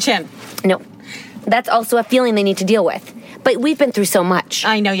 Touch my chin. No, that's also a feeling they need to deal with. But we've been through so much.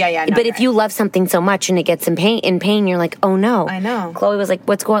 I know. Yeah. No, but if you love something so much and it gets in pain, you're like, oh no. I know. Chloe was like,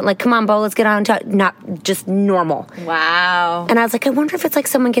 what's going? Like, come on, Bo, let's get on. Not just normal. Wow. And I was like, I wonder if it's like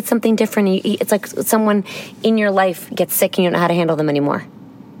someone gets something different. It's like someone in your life gets sick and you don't know how to handle them anymore.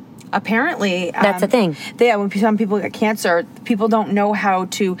 Apparently, that's the thing. When some people get cancer, people don't know how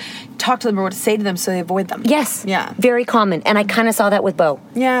to talk to them or what to say to them, so they avoid them. Yes. Yeah. Very common. And I kind of saw that with Bo.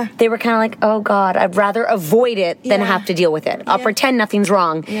 Yeah. They were kind of like, oh, God, I'd rather avoid it than have to deal with it. I'll pretend nothing's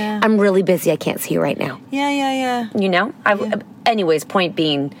wrong. Yeah. I'm really busy. I can't see you right now. Yeah. Anyways, point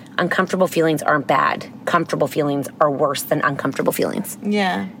being, uncomfortable feelings aren't bad. Comfortable feelings are worse than uncomfortable feelings.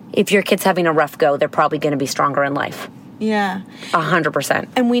 Yeah. If your kid's having a rough go, they're probably going to be stronger in life. Yeah. 100%.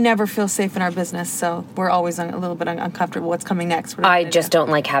 And we never feel safe in our business, so we're always a little bit uncomfortable. What's coming next? I just don't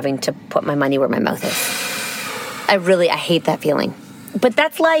like having to put my money where my mouth is. I hate that feeling. But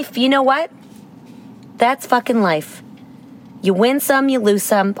that's life. You know what? That's fucking life. You win some, you lose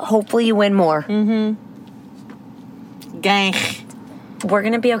some. Hopefully you win more. Mm-hmm. Gang. We're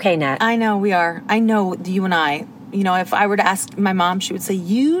going to be okay, Nat. I know we are. I know you and I. If I were to ask my mom, she would say,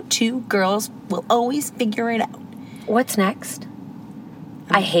 you two girls will always figure it out. What's next?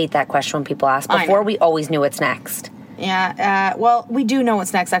 I hate that question when people ask. Before, we always knew what's next. Yeah. Well, we do know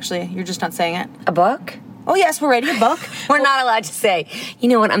what's next, actually. You're just not saying it. A book? Oh, yes, we're writing a book. We're not allowed to say, you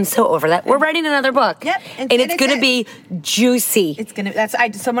know what, I'm so over that. We're writing another book. Yep. And it's going to be juicy. It's going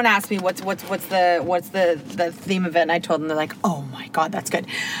to, someone asked me what's the theme of it, and I told them, they're like, oh my God, that's good.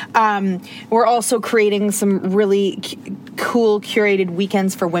 We're also creating some really cool curated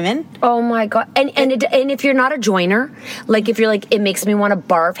weekends for women. Oh my God. And if you're not a joiner, like if you're like, it makes me want to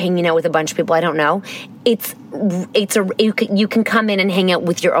barf hanging out with a bunch of people I don't know, you can come in and hang out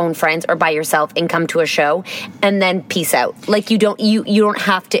with your own friends or by yourself and come to a show and then peace out. Like you don't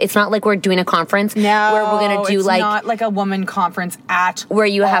have to. It's not like we're doing a conference where we're gonna do it's not like a woman conference at where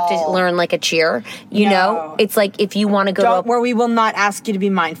you have to learn like a cheer. You know, it's like if you want to go where we will not ask you to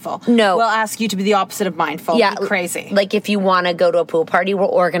be mindful. No, we'll ask you to be the opposite of mindful. Yeah, be crazy. Like if you want to go to a pool party, we'll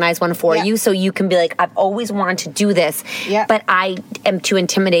organize one for you, so you can be like, I've always wanted to do this, but I am too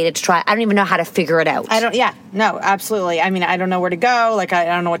intimidated to try. I don't even know how to figure it out. No, absolutely. I mean, I don't know where to go. Like, I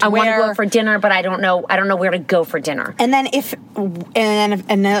don't know what to wear. I want to go out for dinner, but I don't know where to go for dinner. And then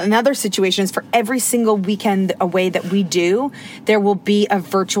another situation is for every single weekend away that we do, there will be a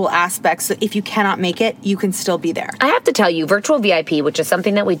virtual aspect. So if you cannot make it, you can still be there. I have to tell you, Virtual VIP, which is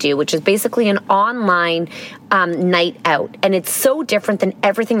something that we do, which is basically an online night out. And it's so different than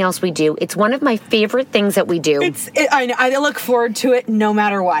everything else we do. It's one of my favorite things that we do. I look forward to it no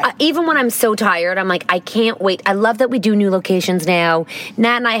matter what. Even when I'm so tired, I'm like, I can't wait. I love that we do new locations now.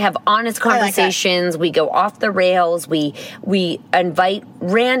 Nat and I have honest conversations. We go off the rails. We invite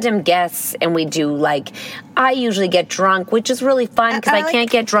random guests, and we do I usually get drunk, which is really fun because I can't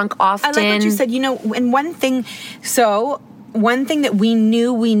get drunk often. I like what you said. And one thing that we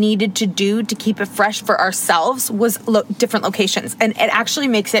knew we needed to do to keep it fresh for ourselves was different locations. And it actually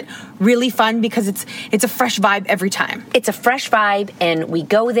makes it really fun because it's a fresh vibe every time. It's a fresh vibe, and we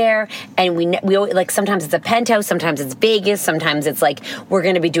go there, and we always, sometimes it's a penthouse, sometimes it's Vegas, sometimes it's we're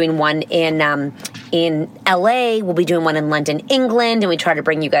going to be doing one in LA, we'll be doing one in London, England, and we try to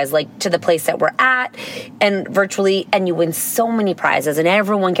bring you guys to the place that we're at, and virtually, and you win so many prizes, and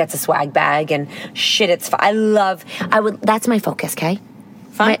everyone gets a swag bag, and shit, it's fun. That's my focus, okay?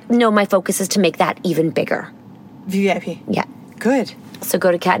 Fun? My focus is to make that even bigger. VIP? Yeah. Good. So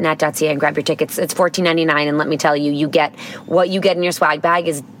go to catnat.ca and grab your tickets. It's $14.99, and let me tell you, what you get in your swag bag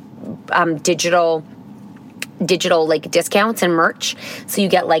is digital discounts and merch. So you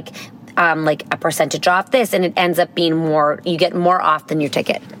get a percentage off this, and it ends up being more. You get more off than your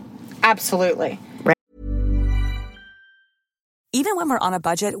ticket. Absolutely. Right. Even when we're on a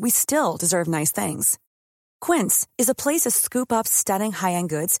budget, we still deserve nice things. Quince is a place to scoop up stunning high-end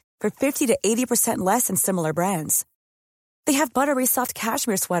goods for 50 to 80% less than similar brands. They have buttery soft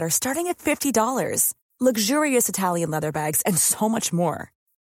cashmere sweaters starting at $50, luxurious Italian leather bags, and so much more.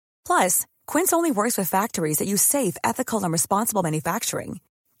 Plus, Quince only works with factories that use safe, ethical, and responsible manufacturing.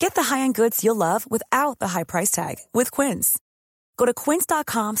 Get the high-end goods you'll love without the high price tag with Quince. Go to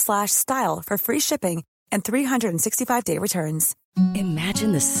quince.com/style for free shipping and 365-day returns.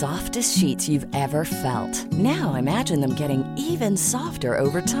 Imagine the softest sheets you've ever felt. Now imagine them getting even softer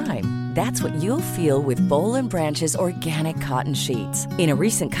over time. That's what you'll feel with Boll & Branch's organic cotton sheets. In a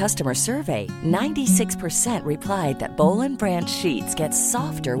recent customer survey, 96% replied that Boll & Branch sheets get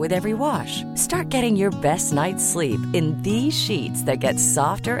softer with every wash. Start getting your best night's sleep in these sheets that get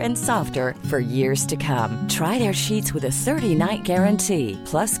softer and softer for years to come. Try their sheets with a 30-night guarantee.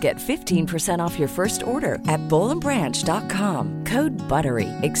 Plus, get 15% off your first order at bollandbranch.com. Code BUTTERY.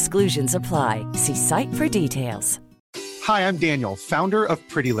 Exclusions apply. See site for details. Hi, I'm Daniel, founder of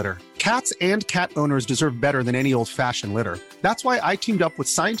Pretty Litter. Cats and cat owners deserve better than any old-fashioned litter. That's why I teamed up with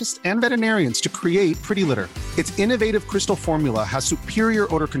scientists and veterinarians to create Pretty Litter. Its innovative crystal formula has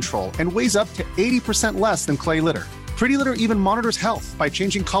superior odor control and weighs up to 80% less than clay litter. Pretty Litter even monitors health by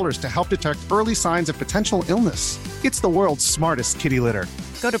changing colors to help detect early signs of potential illness. It's the world's smartest kitty litter.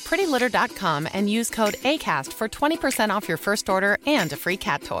 Go to prettylitter.com and use code ACAST for 20% off your first order and a free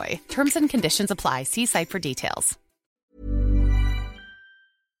cat toy. Terms and conditions apply. See site for details.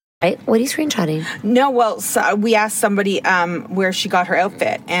 Right? What are you screenshotting? No, well, so we asked somebody where she got her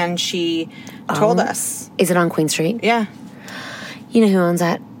outfit, and she told us. Is it on Queen Street? Yeah. You know who owns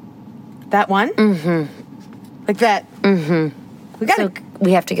that? That one? Mm-hmm. Like that? Mm-hmm.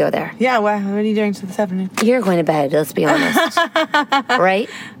 We have to go there. Yeah, what are you doing this afternoon? You're going to bed, let's be honest. Right?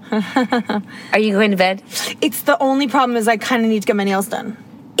 Are you going to bed? It's the only problem is I kind of need to get my nails done.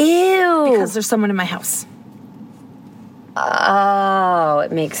 Ew. Because there's someone in my house. Oh,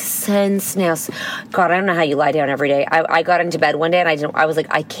 it makes sense now. God, I don't know how you lie down every day. I got into bed one day and I was like,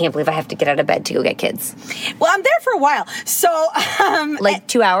 I can't believe I have to get out of bed to go get kids. Well, I'm there for a while. So,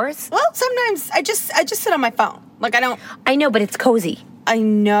 2 hours? Well, sometimes I just sit on my phone. I don't. I know, but it's cozy. I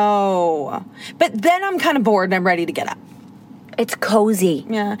know. But then I'm kind of bored and I'm ready to get up. It's cozy.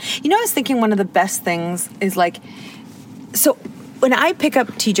 Yeah. You know, I was thinking one of the best things is like, so when I pick up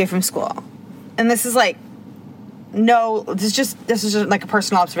TJ from school, and this is like, no, this is just like a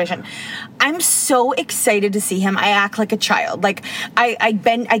personal observation. I'm so excited to see him. I act like a child. Like I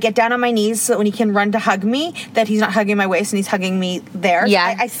get down on my knees so that when he can run to hug me, that he's not hugging my waist and he's hugging me there.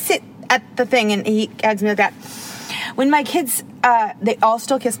 Yeah. I sit at the thing and he hugs me like that. When my kids, they all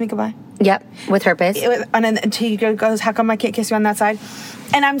still kiss me goodbye. Yep, with herpes. And then he goes, how come I can't kiss you on that side?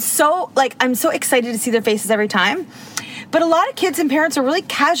 And I'm so excited to see their faces every time. But a lot of kids and parents are really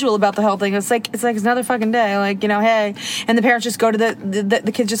casual about the whole thing. It's like it's another fucking day. Like, you know, hey. And the parents just go to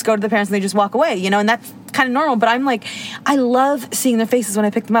the kids just go to the parents and they just walk away, you know, and that's kind of normal. But I'm like, I love seeing their faces when I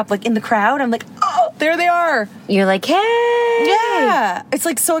pick them up. Like in the crowd, I'm like, oh, there they are. You're like, hey. Yeah. It's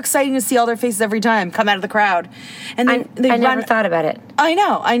like so exciting to see all their faces every time come out of the crowd. And I never thought about it. I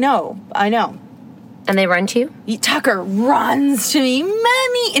know. And they run to you? Tucker runs to me,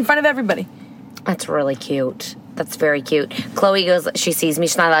 Mommy, in front of everybody. That's really cute. That's very cute. Chloe goes, she sees me,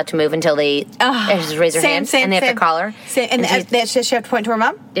 she's not allowed to move until they just raise her hands and they have to call her. And does she have to point to her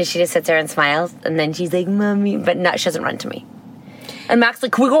mom? She just sits there and smiles, and then she's like, Mommy, but no, she doesn't run to me. And Mac's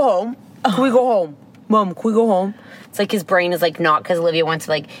like, can we go home? Can we go home? Mom, can we go home? It's like his brain is like not, because Olivia wants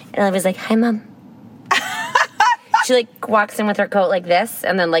to like, and Olivia's like, hi, Mom. She like walks in with her coat like this,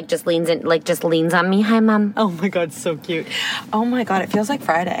 and then like just leans on me. Hi, Mom. Oh my God, so cute. Oh my God, it feels like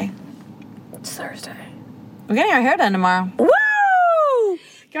Friday. It's Thursday. We're getting our hair done tomorrow. Woo!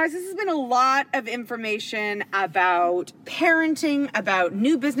 Guys, this has been a lot of information about parenting, about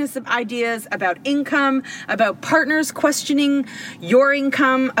new business ideas, about income, about partners questioning your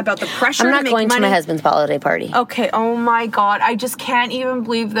income, about the pressure to make money. I'm not going to my husband's holiday party. Okay, oh my God, I just can't even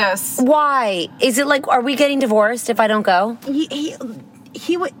believe this. Why? Is it like, are we getting divorced if I don't go?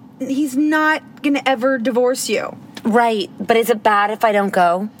 He's not gonna ever divorce you. Right, but is it bad if I don't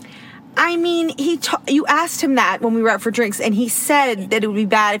go? I mean, you asked him that when we were out for drinks, and he said that it would be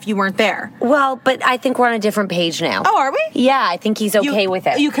bad if you weren't there. Well, but I think we're on a different page now. Oh, are we? Yeah, I think he's okay with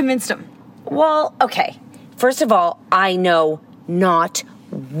it. You convinced him? Well, okay. First of all, I know not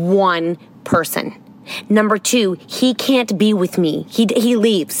one person. Number two, he can't be with me. He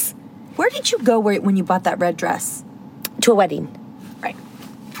leaves. Where did you go when you bought that red dress? To a wedding. Right.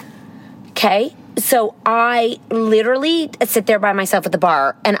 Okay. So I literally sit there by myself at the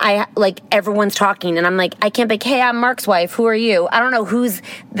bar, and everyone's talking, and I'm like, I can't be like, hey, I'm Mark's wife. Who are you? I don't know who's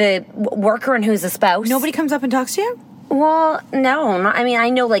the worker and who's the spouse. Nobody comes up and talks to you? Well, no.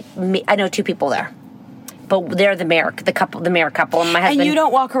 I know two people there, but they're the mayor couple, and my husband. And you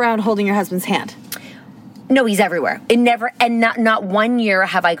don't walk around holding your husband's hand? No, he's everywhere. Not 1 year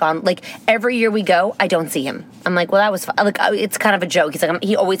have I gone. Like every year we go, I don't see him. I'm like, well, that was fun. Like it's kind of a joke. He's like,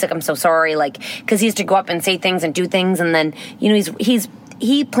 he always like, I'm so sorry, like because he used to go up and say things and do things, and then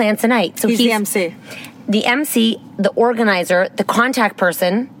he plans the night. So he's the MC, the organizer, the contact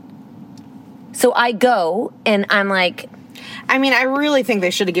person. So I go and I'm like, I mean, I really think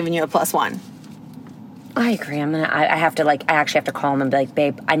they should have given you a +1. I agree. I actually have to call him and be like,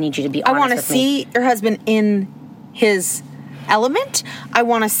 babe, I need you to be honest with me. I want to see your husband in his element. I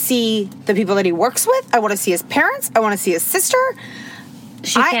want to see the people that he works with. I want to see his parents. I want to see his sister.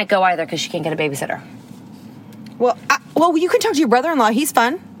 She can't go either because she can't get a babysitter. Well, you can talk to your brother-in-law. He's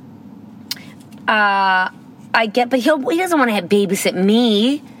fun. I get, but he doesn't want to babysit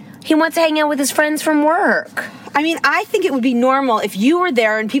me. He wants to hang out with his friends from work. I mean, I think it would be normal if you were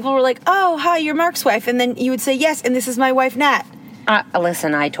there and people were like, oh, hi, you're Mark's wife. And then you would say, yes, and this is my wife, Nat.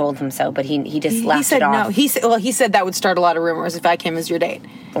 Listen, I told him so, but he just laughed it off. No. He said that would start a lot of rumors if I came as your date.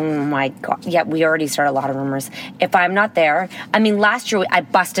 Oh, my God. Yeah, we already started a lot of rumors. If I'm not there, I mean, last year I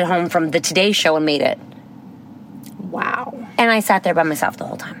busted home from the Today Show and made it. Wow. And I sat there by myself the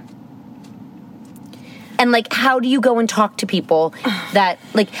whole time. And, like, how do you go and talk to people that,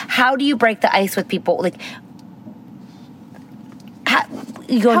 like, how do you break the ice with people? Like,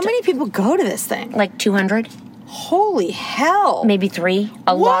 how many people go to this thing? Like 200. Holy hell. Maybe 3.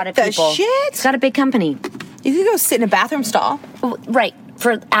 A lot of people. What the shit? It's got a big company. You could go sit in a bathroom stall. Right.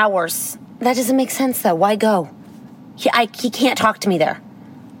 For hours. That doesn't make sense, though. Why go? He can't talk to me there.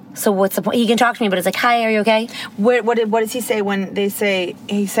 So what's the point? He can talk to me, but it's like, hi, are you okay? What does he say when they say,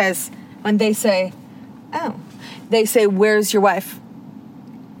 they say, where's your wife?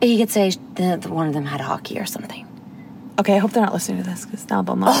 He could say one of them had hockey or something. Okay, I hope they're not listening to this because now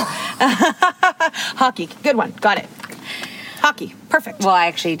they'll know. Hockey. Good one. Got it. Hockey. Perfect. Well,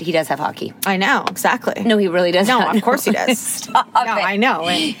 actually, he does have hockey. I know, exactly. No, he really does. No, of course he does. Stop no, it. I know.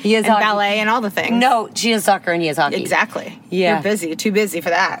 He has and hockey. ballet and all the things. No, she has soccer and he has hockey. Exactly. Yeah. You're busy. Too busy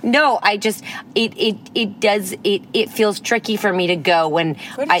for that. No, I just it feels tricky for me to go when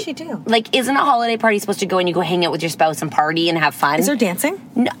What does she do? Like, isn't a holiday party supposed to go and you go hang out with your spouse and party and have fun? Is there dancing?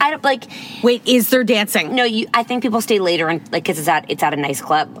 No, I don't like. Wait, is there dancing? No, I think people stay later and like because it's at a nice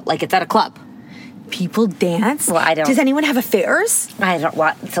club, like it's at a club. People dance? Well, I don't. Does anyone have affairs? I don't.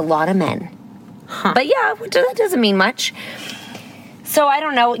 Well, it's a lot of men. Huh. But yeah, that doesn't mean much. So I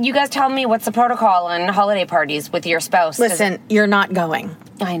don't know. You guys tell me what's the protocol on holiday parties with your spouse. Listen, you're not going.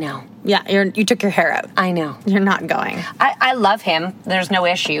 I know. Yeah, you took your hair out. I know. You're not going. I love him. There's no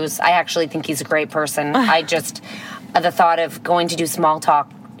issues. I actually think he's a great person. I just, the thought of going to do small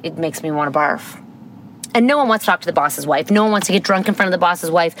talk, it makes me want to barf. And no one wants to talk to the boss's wife. No one wants to get drunk in front of the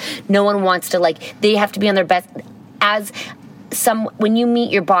boss's wife. No one wants to, they have to be on their best. When you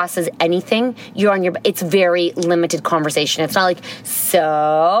meet your boss as anything, it's very limited conversation. It's not like,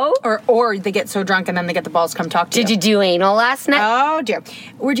 so? Or they get so drunk and then they get the balls to come talk to you. Did you do anal last night? Oh, dear.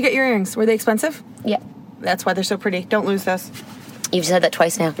 Where'd you get your earrings? Were they expensive? Yeah. That's why they're so pretty. Don't lose those. You've said that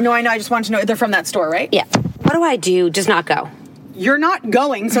twice now. No, I know. I just wanted to know. They're from that store, right? Yeah. What do I do? Just not go. You're not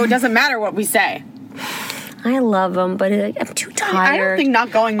going, so it doesn't matter what we say. I love him, but I'm too tired. I don't think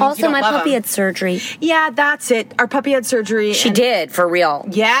not going means also, you don't my love puppy him. had surgery. Yeah, that's it. Our puppy had surgery. She did, for real.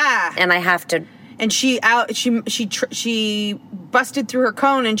 Yeah. And I have to... And she busted through her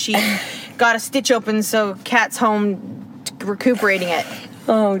cone and she got a stitch open, so Kat's home recuperating it.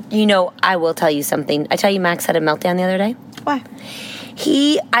 Oh, I will tell you something. I tell you Max had a meltdown the other day. Why?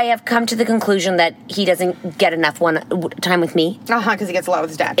 I have come to the conclusion that he doesn't get enough time with me. Because he gets a lot with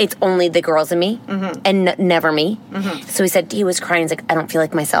his dad. It's only the girls and me, and never me. Mm-hmm. So he said, he was crying. He's like, I don't feel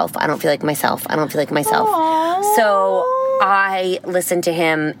like myself. I don't feel like myself. I don't feel like myself. Aww. So I listened to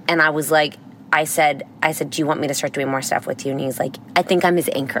him, and I was like, I said, do you want me to start doing more stuff with you? And he's like, I think I'm his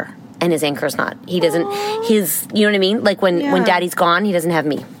anchor. And his anchor's not. He doesn't, you know what I mean? Like when daddy's gone, he doesn't have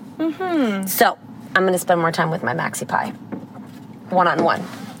me. Mm-hmm. So I'm going to spend more time with my Maxie Pie. One-on-one.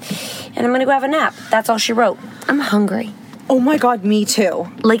 And I'm gonna go have a nap. That's all she wrote. I'm hungry. Oh my God, me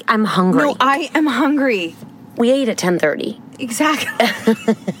too. Like, I'm hungry. No, I am hungry. We ate at 10:30. Exactly.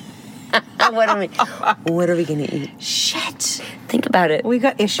 What are we gonna eat? Shit. Think about it. We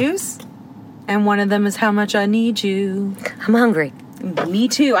got issues, and one of them is how much I need you. I'm hungry. Me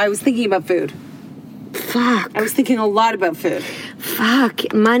too. I was thinking about food. Fuck. I was thinking a lot about food.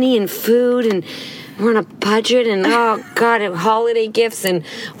 Fuck. Money and food and... We're on a budget and, oh, God, holiday gifts and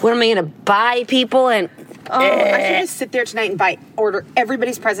what am I going to buy people and... I should just sit there tonight and order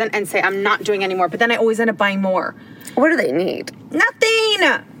everybody's present and say I'm not doing any more. But then I always end up buying more. What do they need?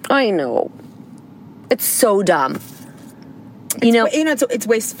 Nothing! I know. It's so dumb. It's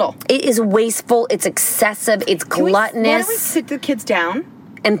wasteful. It is wasteful. It's excessive. It's gluttonous. Why don't we sit the kids down?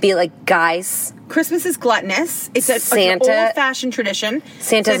 And be like, guys... Christmas is gluttonous. It's an old-fashioned tradition.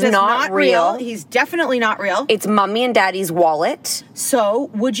 Santa's not real. He's definitely not real. It's mommy and daddy's wallet.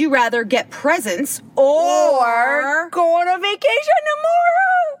 So, would you rather get presents or go on a vacation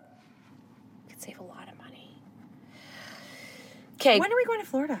tomorrow? Could save a lot of money. Okay. When are we going to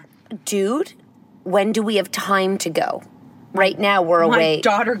Florida? Dude, when do we have time to go? Right now, we're away. My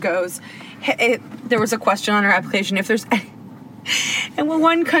daughter goes. There was a question on her application. If there's... And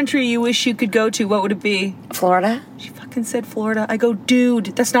one country you wish you could go to, what would it be? Florida? She fucking said Florida. I go,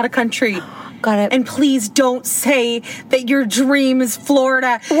 dude, that's not a country. Got it. And please don't say that your dream is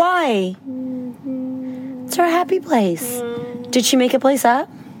Florida. Why? It's her happy place. Did she make a place up?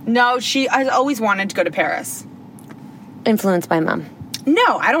 No, I always wanted to go to Paris. Influenced by mom?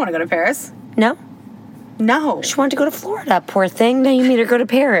 No, I don't want to go to Paris. No? No. She wanted to go to Florida, poor thing. Now you made her go to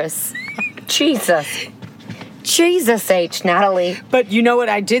Paris. Jesus H, Natalie. But you know what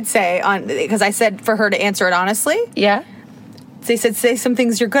I did say because I said for her to answer it honestly? Yeah. They said, say some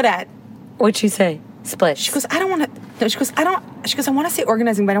things you're good at. What'd she say? Split. She goes, I don't want to. No, she goes, I want to say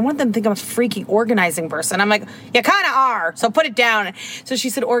organizing, but I don't want them to think I'm a freaking organizing person. I'm like, you kind of are, so put it down. So she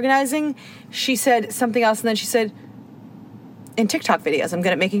said organizing. She said something else, and then she said, in TikTok videos, I'm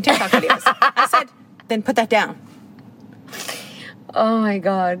good at making TikTok videos. I said, then put that down. Oh my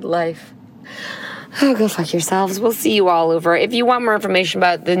God, life. Oh, go fuck yourselves. We'll see you all over. If you want more information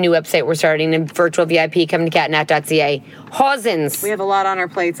about the new website we're starting, and virtual VIP, come to catnat.ca. Hosins. We have a lot on our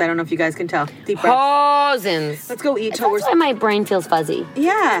plates. I don't know if you guys can tell. Deep breath. Hosins. Let's go eat. That's why my brain feels fuzzy.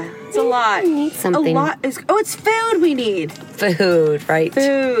 Yeah, it's a lot. I need something. A lot is. Oh, it's food we need. Food, right?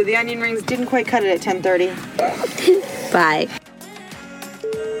 Food. The onion rings didn't quite cut it at 10:30. Bye.